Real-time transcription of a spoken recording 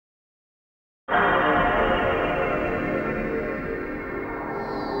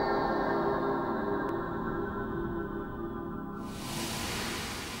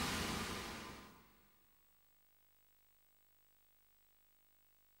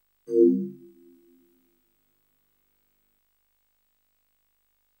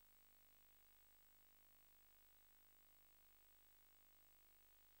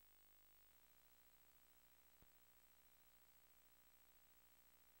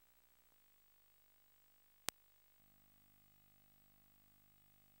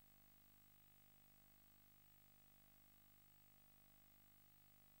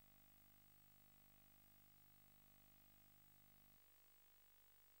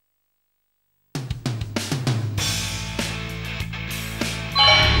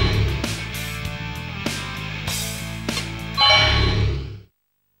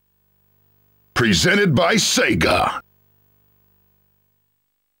Presented by Sega.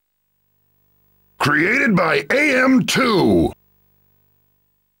 Created by AM2.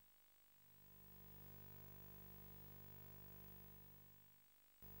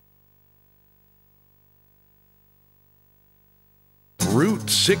 Route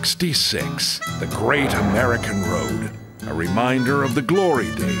 66, the great American road, a reminder of the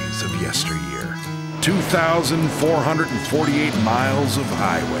glory days of yesteryear. 2,448 miles of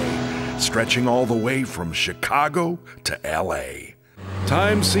highway, stretching all the way from Chicago to LA.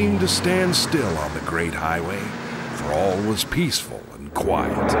 Time seemed to stand still on the great highway, for all was peaceful and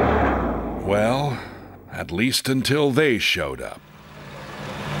quiet. Well, at least until they showed up.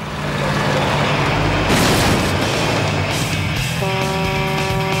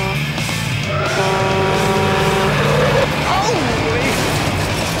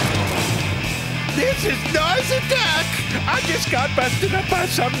 This is Noise Attack! I just got busted up by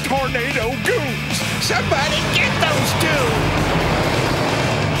some tornado goons! Somebody get those two!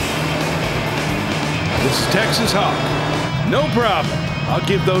 This is Texas Hawk. No problem. I'll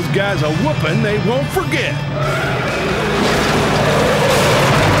give those guys a whooping they won't forget.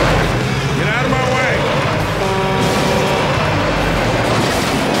 Get out of my way!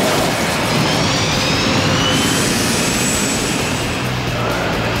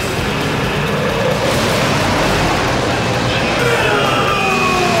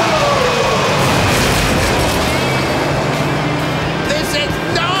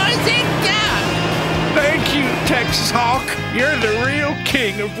 Texas Hawk, you're the real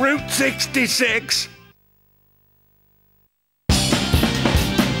king of Route 66.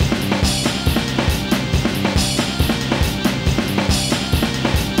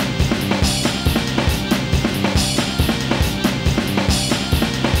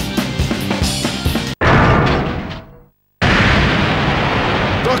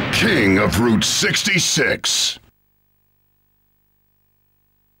 The king of Route 66.